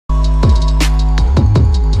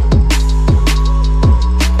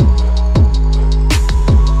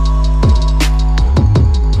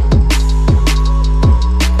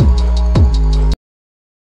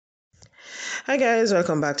Guys,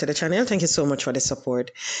 welcome back to the channel. Thank you so much for the support.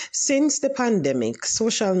 Since the pandemic,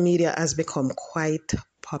 social media has become quite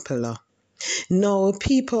popular. Now,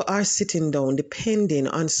 people are sitting down depending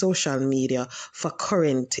on social media for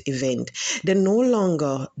current event. They're no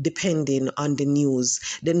longer depending on the news.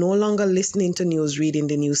 They're no longer listening to news, reading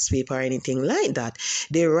the newspaper or anything like that.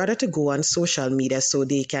 They rather to go on social media so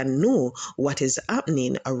they can know what is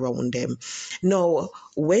happening around them. Now,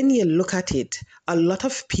 when you look at it, a lot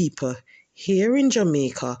of people here in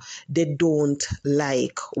Jamaica, they don't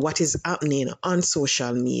like what is happening on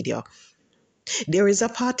social media. There is a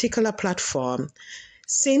particular platform.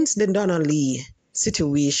 Since the Donnelly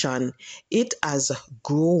situation, it has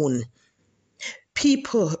grown.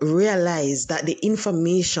 People realize that the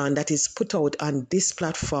information that is put out on this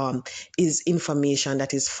platform is information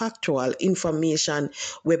that is factual, information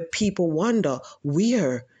where people wonder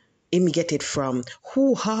where him get it from,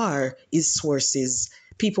 who are his sources.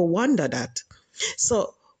 People wonder that.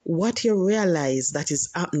 So what you realize that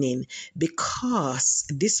is happening, because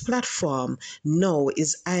this platform now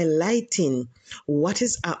is highlighting what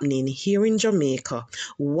is happening here in Jamaica,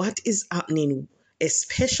 what is happening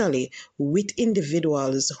especially with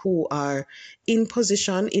individuals who are in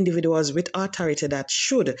position, individuals with authority that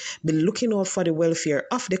should be looking out for the welfare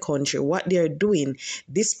of the country, what they're doing.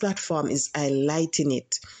 This platform is highlighting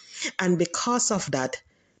it. And because of that,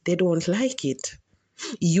 they don't like it.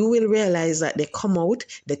 You will realize that they come out,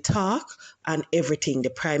 they talk and everything. The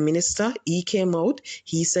Prime Minister, he came out,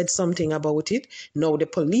 he said something about it. Now the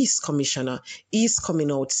police commissioner is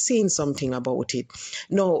coming out saying something about it.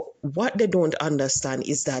 Now, what they don't understand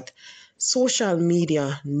is that social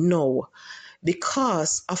media now,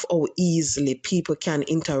 because of how easily people can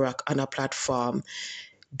interact on a platform,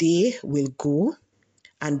 they will go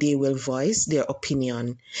and they will voice their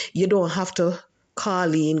opinion. You don't have to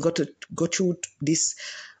call in, go through this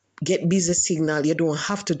get busy signal. You don't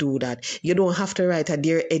have to do that. You don't have to write a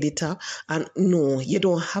dear editor, and no, you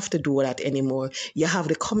don't have to do that anymore. You have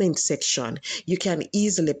the comment section. You can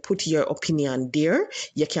easily put your opinion there.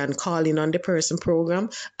 You can call in on the person program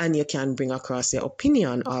and you can bring across your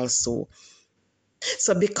opinion also.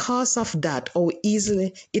 So because of that, how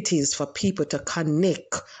easily it is for people to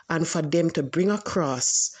connect and for them to bring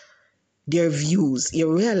across their views,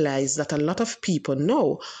 you realize that a lot of people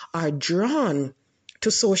now are drawn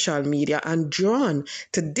to social media and drawn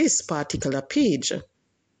to this particular page.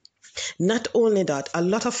 Not only that, a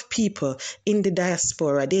lot of people in the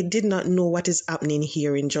diaspora, they did not know what is happening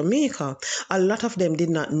here in Jamaica. A lot of them did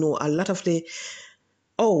not know. A lot of the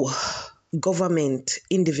government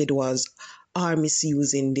individuals are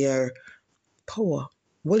misusing their power.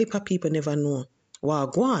 Well, people never know.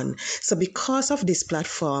 Wagwan. So because of this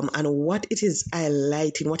platform and what it is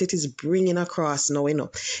highlighting, what it is bringing across now,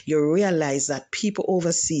 you realize that people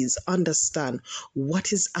overseas understand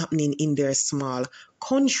what is happening in their small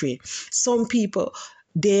country. Some people,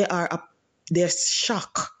 they're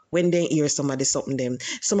shocked when they hear somebody something them.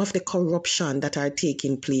 Some of the corruption that are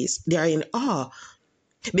taking place, they are in awe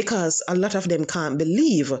because a lot of them can't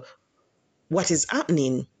believe what is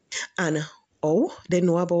happening. And they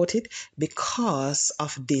know about it because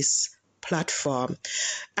of this platform.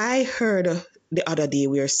 I heard the other day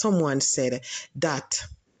where someone said that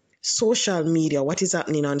social media, what is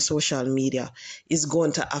happening on social media is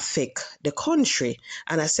going to affect the country.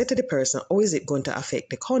 And I said to the person, how is it going to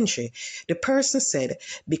affect the country? The person said,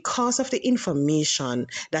 because of the information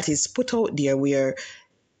that is put out there where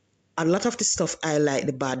a lot of the stuff I like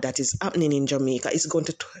the bad that is happening in Jamaica is going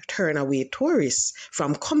to turn away tourists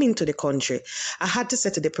from coming to the country. I had to say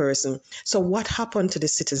to the person, so what happened to the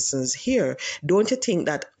citizens here? Don't you think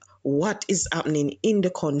that what is happening in the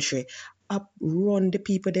country uprun the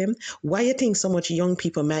people them? Why you think so much young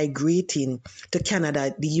people migrating to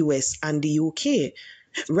Canada, the US and the UK?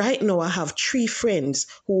 Right now I have 3 friends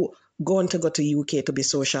who going to go to UK to be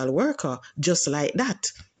social worker, just like that.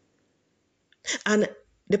 And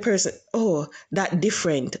the person, that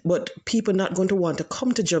different, but people not going to want to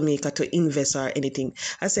come to Jamaica to invest or anything.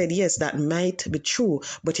 I said, yes, that might be true,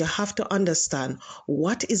 but you have to understand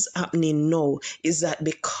what is happening now is that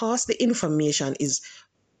because the information is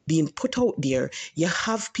being put out there, you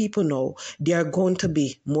have people now, they are going to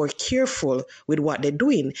be more careful with what they're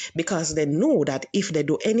doing because they know that if they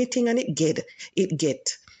do anything and it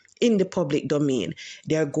get in the public domain,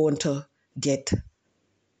 they are going to get,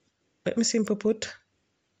 let me simply put,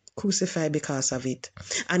 crucified because of it.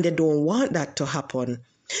 And they don't want that to happen.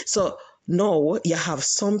 So now you have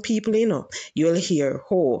some people, you'll hear,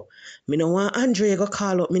 me no want Andre go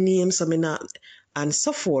call up my name, so me not, and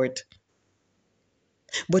so forth.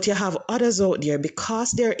 But you have others out there,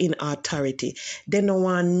 because they're in authority, they don't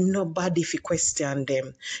want nobody to question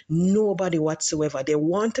them, nobody whatsoever. They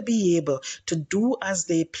want to be able to do as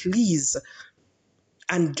they please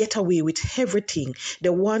and get away with everything. They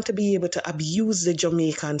want to be able to abuse the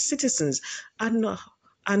Jamaican citizens and not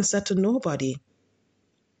answer to nobody.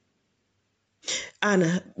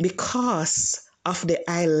 And because of the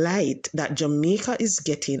highlight that Jamaica is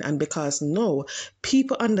getting, and because now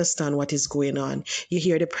people understand what is going on, you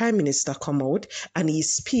hear the Prime Minister come out and he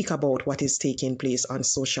speak about what is taking place on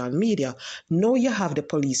social media. Now you have the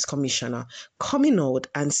police commissioner coming out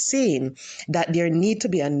and saying that there need to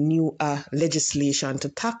be a new legislation to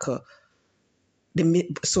tackle the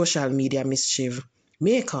social media mischief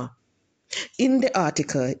maker. In the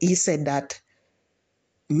article, he said that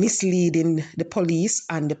misleading the police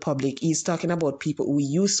and the public. He's talking about people who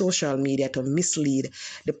use social media to mislead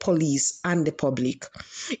the police and the public.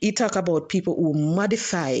 He talk about people who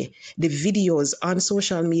modify the videos on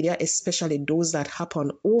social media, especially those that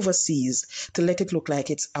happen overseas, to let it look like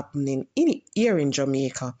it's happening here in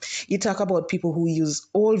Jamaica. He talk about people who use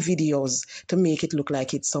old videos to make it look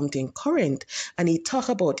like it's something current. And he talk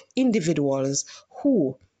about individuals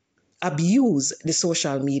who abuse the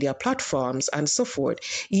social media platforms and so forth.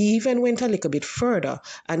 He even went a little bit further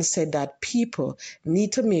and said that people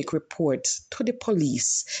need to make reports to the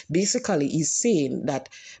police. Basically, he's saying that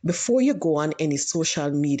before you go on any social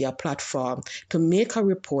media platform to make a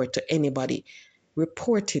report to anybody,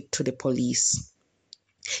 report it to the police.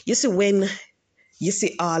 You see, when you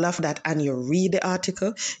see all of that and you read the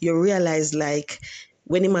article, you realize like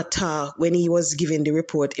when he was giving the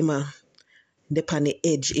report, dep on the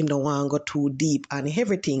edge, him don't want to go too deep and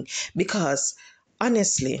everything. Because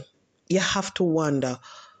honestly, you have to wonder,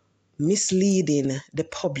 misleading the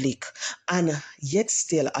public, and yet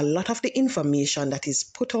still a lot of the information that is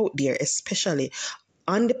put out there, especially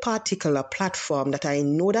on the particular platform that I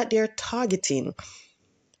know that they're targeting,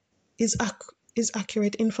 is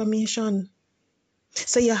accurate information.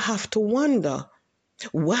 So you have to wonder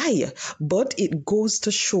why. But it goes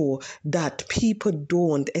to show that people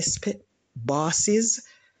don't expect bosses,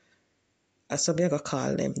 as some people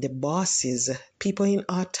call them, the bosses, people in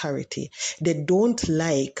authority. They don't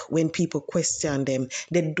like when people question them.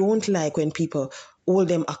 They don't like when people hold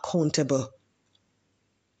them accountable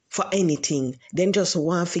for anything. They just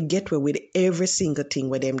want to get away with every single thing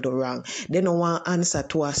where them do wrong. They don't want answer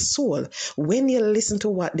to a soul. When you listen to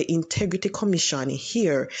what the Integrity Commission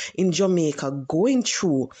here in Jamaica going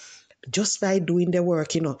through just by doing their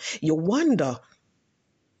work, you wonder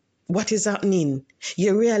what is happening.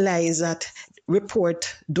 You realize that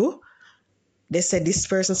report they said this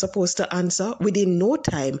person supposed to answer. Within no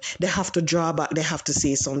time, they have to draw back. They have to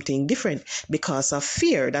say something different because of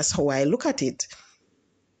fear. That's how I look at it.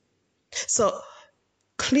 So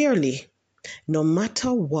clearly, no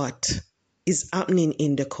matter what is happening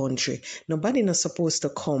in the country, nobody not supposed to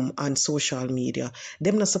come on social media.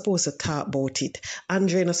 Them not supposed to talk about it.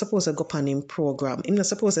 Andre not supposed to go on him program. He's not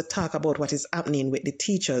supposed to talk about what is happening with the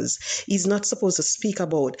teachers. He's not supposed to speak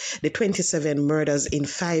about the 27 murders in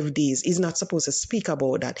 5 days. He's not supposed to speak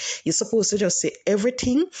about that. You're supposed to just say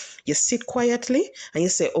everything. You sit quietly and you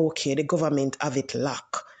say, okay, the government have it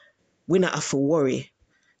locked. We not have to worry.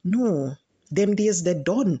 No, them days they're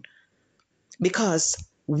done. Because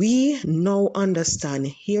we now understand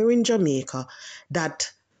here in Jamaica that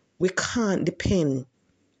we can't depend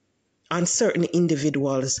on certain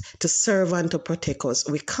individuals to serve and to protect us.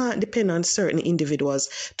 We can't depend on certain individuals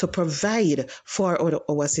to provide for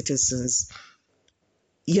our citizens.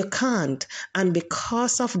 You can't. And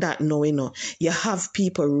because of that, no, you have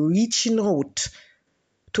people reaching out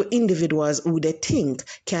to individuals who they think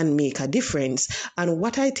can make a difference. And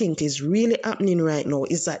what I think is really happening right now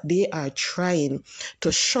is that they are trying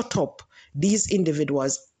to shut up these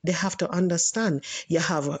individuals. They have to understand you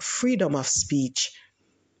have freedom of speech.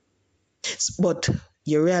 But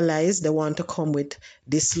you realize they want to come with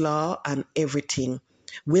this law and everything.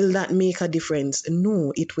 Will that make a difference?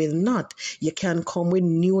 No, it will not. You can come with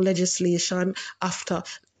new legislation after.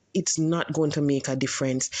 It's not going to make a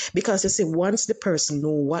difference. Because you see, once the person know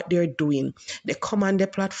what they're doing, they come on the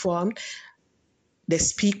platform, they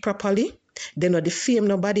speak properly, they not defame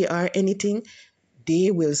nobody or anything,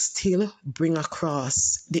 they will still bring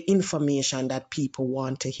across the information that people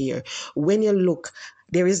want to hear. When you look,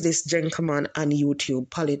 there is this gentleman on YouTube,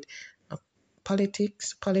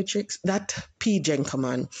 politics, that P.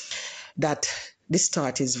 Gentleman, that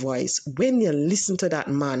distort his voice. When you listen to that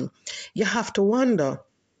man, you have to wonder,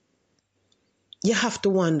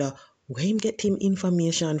 where him get him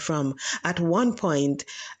information from. At one point,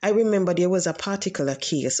 I remember there was a particular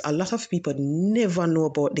case. A lot of people never know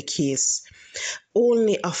about the case.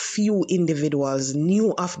 Only a few individuals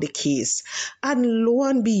knew of the case. And lo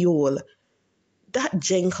and behold, that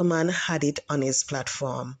gentleman had it on his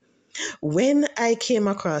platform. When I came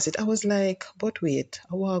across it, I was like, but wait,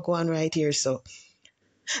 I want to go on right here. So,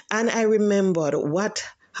 and I remembered what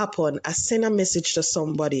happened. I sent a message to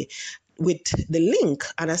somebody with the link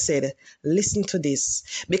and I said, listen to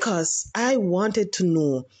this, because I wanted to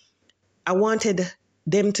know, I wanted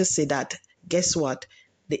them to say that, guess what?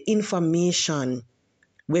 The information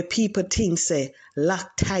where people think say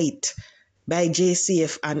locked tight by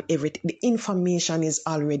JCF and everything, the information is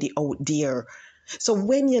already out there. So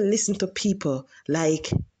when you listen to people like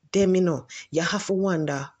them, you have to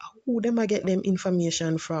wonder who them I get them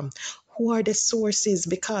information from. Who are the sources?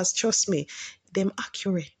 Because trust me, them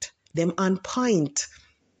accurate, them on point.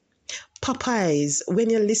 Popeyes, when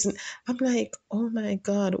you listen, I'm like, oh my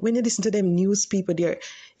God, when you listen to them news people there,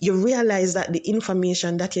 you realize that the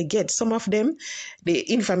information that you get, some of them, the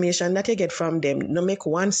information that you get from them, no make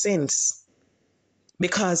one sense.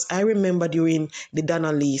 Because I remember during the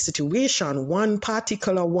Donna Lee situation, one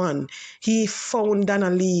particular one, he found Donna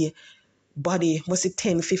Lee body, was it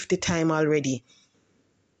 10, 50 times already?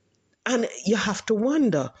 And you have to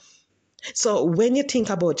wonder. So when you think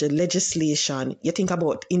about your legislation, you think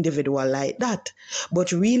about individual like that.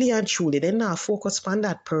 But really and truly, they're not focused on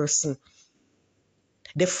that person.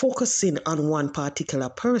 They're focusing on one particular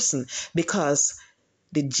person because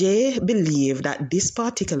the J believe that this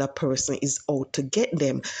particular person is out to get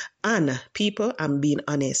them. And people, I'm being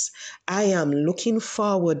honest, I am looking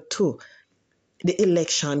forward to the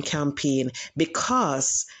election campaign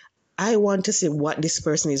because I want to see what this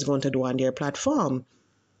person is going to do on their platform.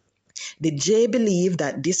 The J believe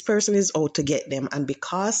that this person is out to get them, and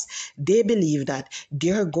because they believe that,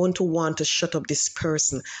 they're going to want to shut up this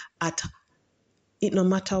person at it, no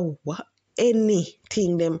matter what,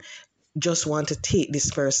 anything them just want to take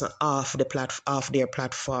this person off their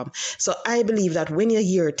platform. So I believe that when you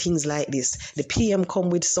hear things like this, the PM come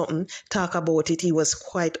with something, talk about it, he was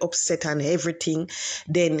quite upset and everything,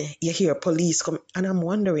 then you hear police come, and I'm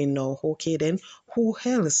wondering now, okay, then who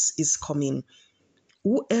else is coming?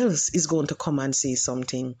 Who else is going to come and say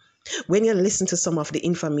something? When you listen to some of the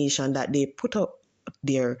information that they put up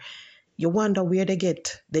there, you wonder where they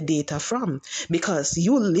get the data from. Because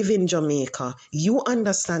you live in Jamaica, you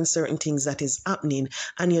understand certain things that is happening,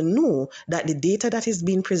 and you know that the data that is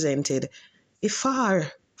being presented is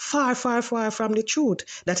far, far, far, far from the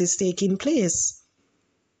truth that is taking place.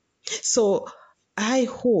 So I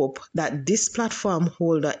hope that this platform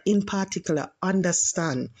holder in particular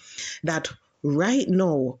understand that right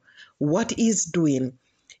now what he's doing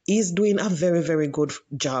a very, very good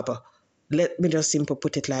job. Let me just simply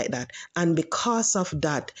put it like that. And because of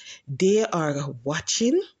that, they are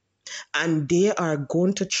watching and they are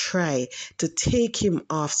going to try to take him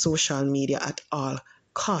off social media at all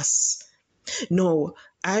costs. No,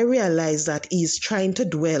 I realize that he's trying to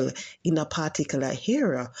dwell in a particular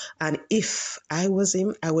era. And if I was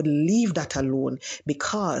him, I would leave that alone,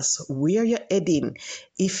 because where you're heading,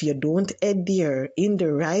 if you don't head there in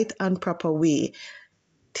the right and proper way,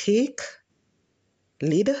 take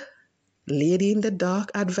lady in the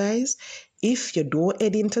dark advice. If you don't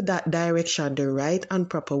head into that direction the right and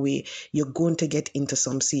proper way, you're going to get into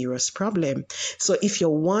some serious problem. So if you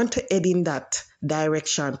want to head in that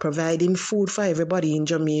direction, providing food for everybody in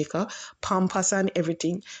Jamaica, Pampers and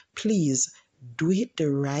everything, please do it the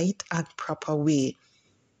right and proper way.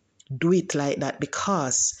 Do it like that,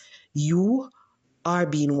 because you are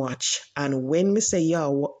being watched. And when we say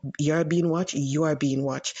you're being watched, you are being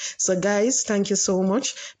watched. So guys, thank you so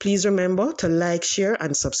much. Please remember to like, share,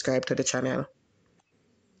 and subscribe to the channel.